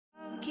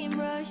came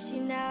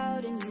rushing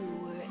out and you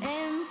were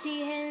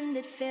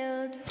empty-handed,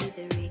 filled with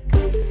the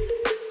regrets.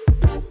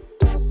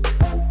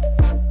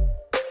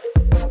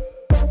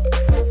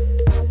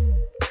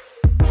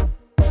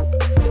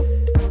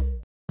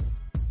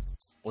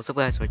 What's up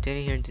guys, we're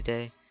Tini here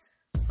today.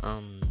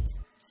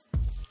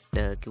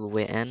 The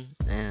giveaway end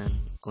and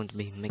going to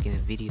be making a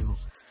video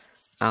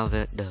out of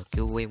it, the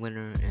giveaway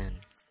winner. And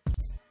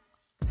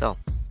so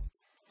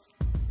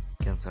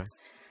okay, I'm sorry.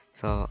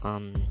 So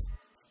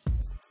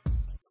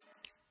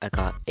I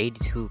got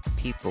 82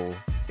 people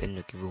in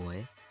the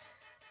giveaway.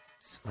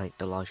 It's like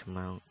the large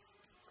amount.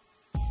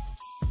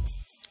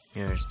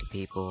 Here's the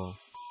people.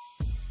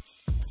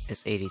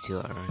 It's 82,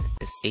 alright.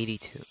 It's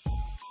 82.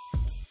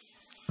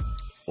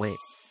 Wait.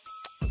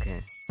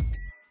 Okay.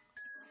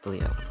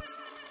 Delete that one.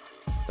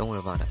 Don't worry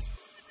about it.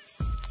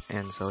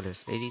 And so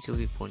there's 82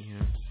 people in here.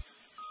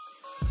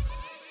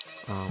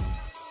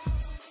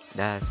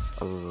 That's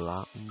a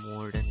lot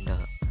more than the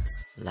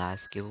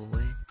last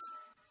giveaway.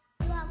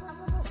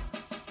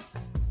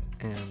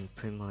 And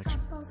pretty much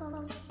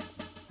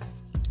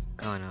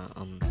kinda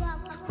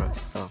surprised.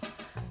 So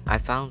I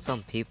found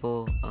some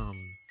people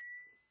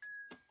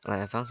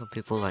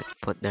like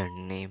put their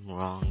name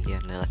wrong, yeah,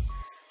 and they like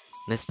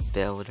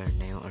misspell their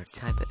name or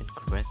type it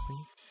incorrectly.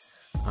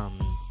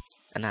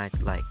 And I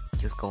like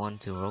just go on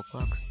to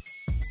Roblox,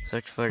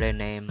 search for their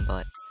name,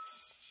 but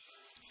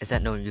it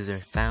said no user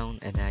found,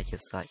 and I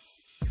just like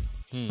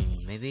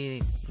maybe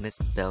they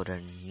misspelled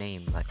their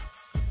name, like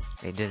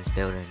they didn't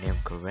spell their name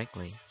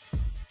correctly,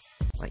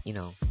 like, you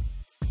know,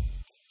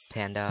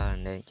 panda,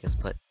 and they just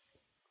put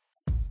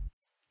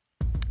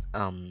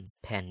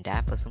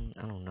pandap or something,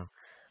 I don't know.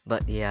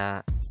 But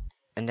yeah,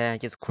 and then I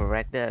just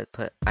corrected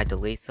it, I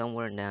delete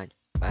somewhere, and then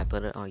I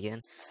put it on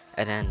again,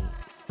 and then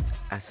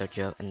I search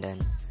up, and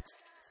then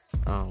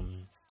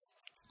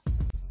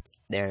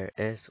there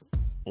is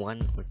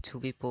 1 or 2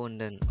 people, and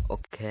then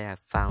okay, I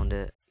found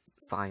it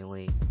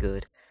finally.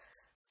 Good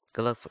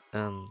luck for,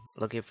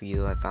 lucky for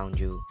you, I found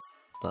you.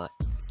 But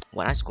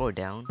when I scroll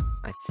down,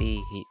 I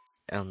see he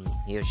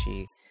or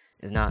she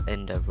is not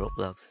in the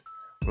Roblox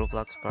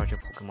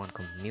project Pokemon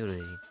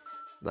community,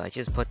 but I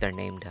just put their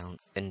name down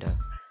in the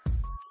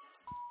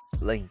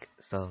link.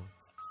 So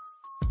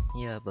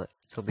yeah, but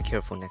so be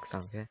careful next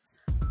time, okay.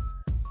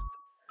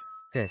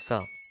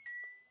 So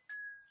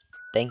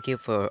thank you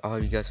for all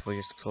you guys for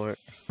your support.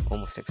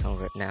 Almost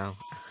 600 now.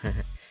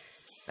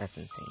 That's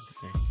insane,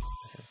 man.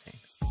 That's insane.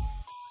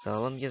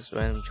 So let me just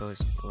random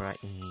choice right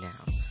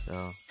now.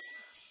 So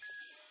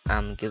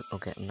I'm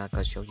not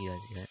gonna show you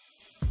guys yet.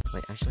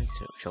 Wait, actually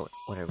show it,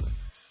 whatever.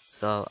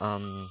 So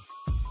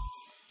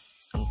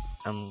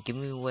I'm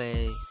giving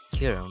away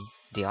KUYREM,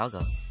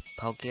 DIALGA,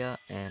 PALKIA,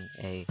 and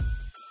a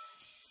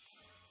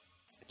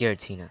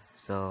GIRATINA.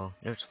 So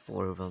there's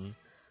 4 of them.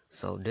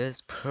 So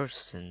this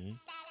person,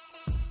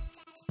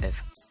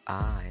 if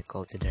I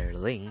go to their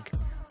link,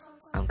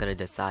 I'm gonna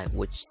decide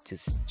which to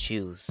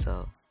choose.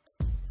 So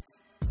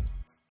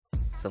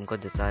I'm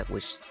gonna decide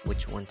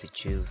which one to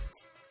choose.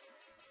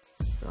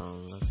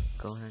 So let's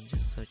go ahead and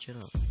just search it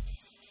up.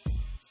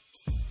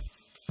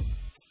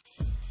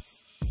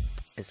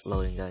 It's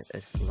loading, guys.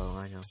 It's slow,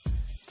 I know.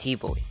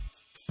 T-Boy.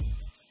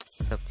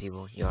 What's up,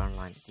 T-Boy? You're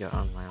online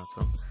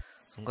also.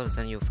 So I'm gonna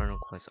send you a friend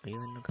request. Are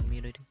you in the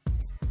community?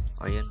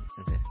 Are you in?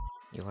 Okay,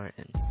 you are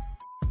in.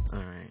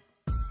 Alright.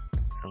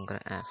 So I'm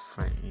gonna add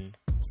friend.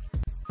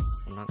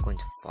 I'm not going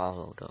to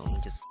follow though.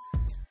 I'm just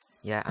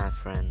add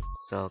friend.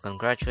 So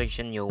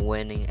congratulations, you're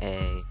winning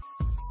a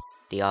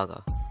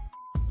DIALGA.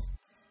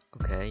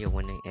 Okay, you're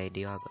winning a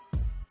DIALGA.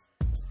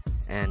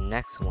 And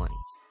next one.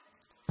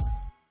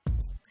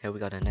 Here we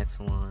got the next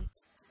one.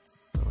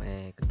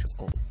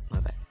 Oh, my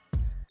bad.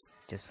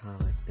 Just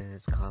select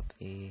this,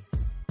 copy.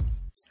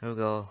 Here we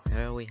go.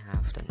 Here we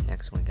have the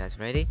next one, guys.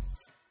 Ready?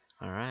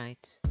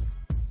 Alright.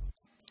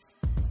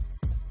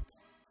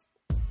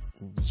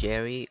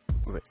 Jerry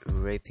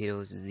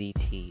Rapido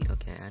ZT.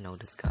 Okay, I know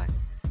this guy.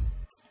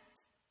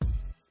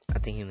 I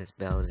think he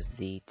misspelled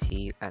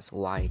ZT as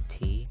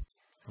YT.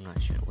 I'm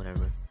not sure,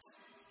 whatever.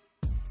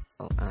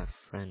 Oh,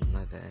 friend,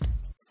 my bad.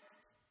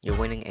 You're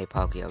winning a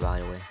PALKIA, by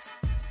the way.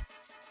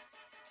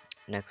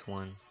 Next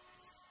one.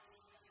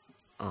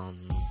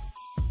 And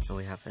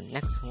we have the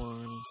next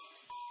one.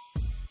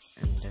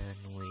 And then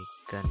we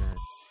gonna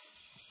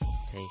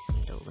paste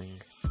in the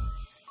link.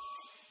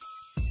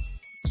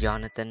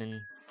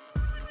 Jonathan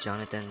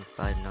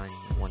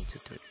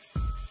 59123.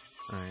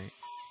 Alright.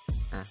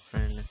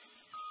 Friend.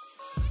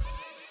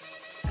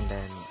 And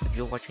then if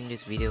you're watching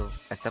this video,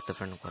 accept the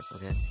friend request,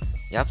 okay?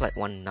 You have like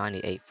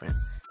 198 friends.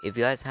 If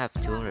you guys have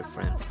 200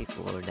 friends, please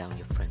lower down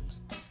your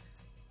friends.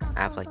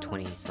 I have like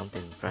 20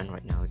 something friends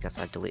right now because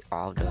I delete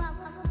all the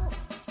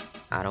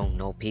I don't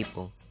know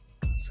people.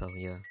 So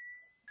yeah.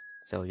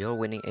 So you're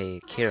winning a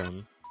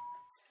KUYREM.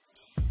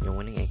 You're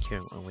winning a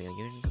KUYREM. Oh wait, are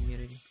you in the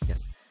community? Yeah.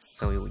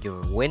 So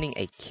you're winning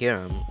a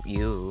KUYREM.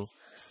 You're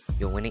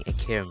winning a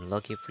KUYREM.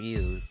 Lucky for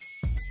you.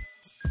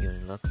 You're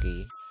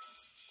lucky.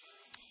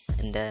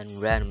 And then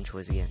random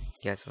choice again.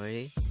 Guys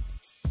ready?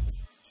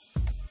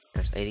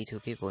 There's there's 82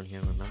 people in here,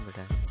 remember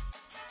that.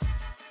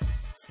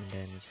 And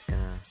then just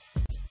gonna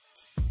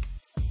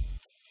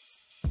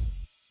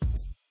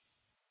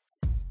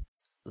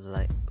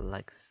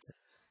likes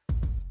this.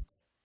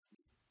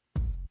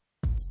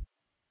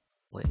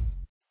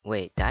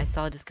 Wait, did I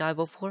saw this guy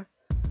before?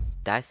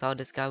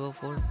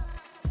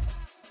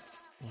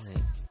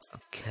 Wait,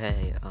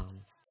 okay,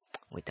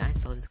 wait, did I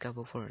saw this guy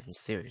before? I'm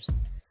serious.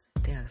 I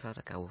think I saw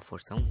that guy before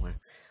somewhere.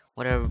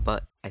 Whatever,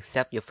 but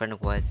accept your friend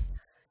request.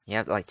 You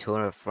have like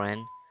 200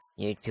 friends.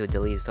 You need to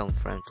delete some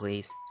friend,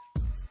 please.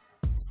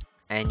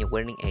 And you're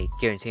winning a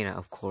Giratina,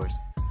 of course.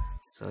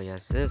 So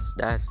yes,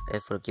 that's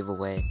it for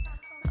giveaway.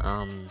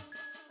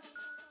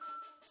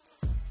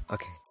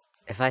 Okay.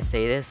 If I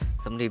say this,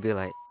 somebody be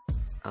like,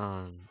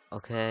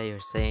 okay, you're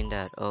saying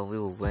that, oh, we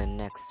will win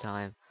next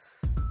time.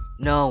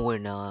 No, we're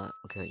not.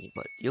 Okay,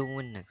 but you'll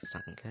win next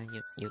time, okay?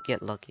 You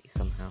get lucky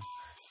somehow.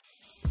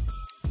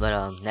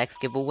 But next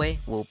giveaway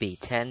will be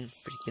 10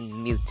 freaking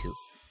Mewtwo.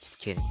 Just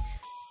kidding.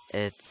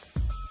 It's,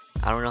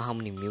 I don't know how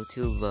many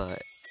Mewtwo, but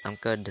I'm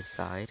gonna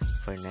decide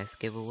for next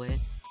giveaway.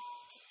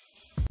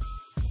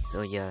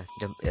 So yeah,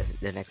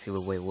 the next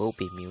giveaway will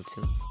be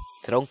Mewtwo.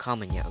 So don't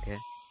comment yet, okay?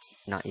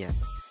 Not yet.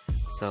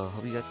 So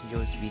hope you guys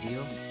enjoyed this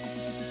video.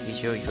 Be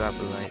sure you drop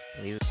a like,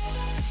 leave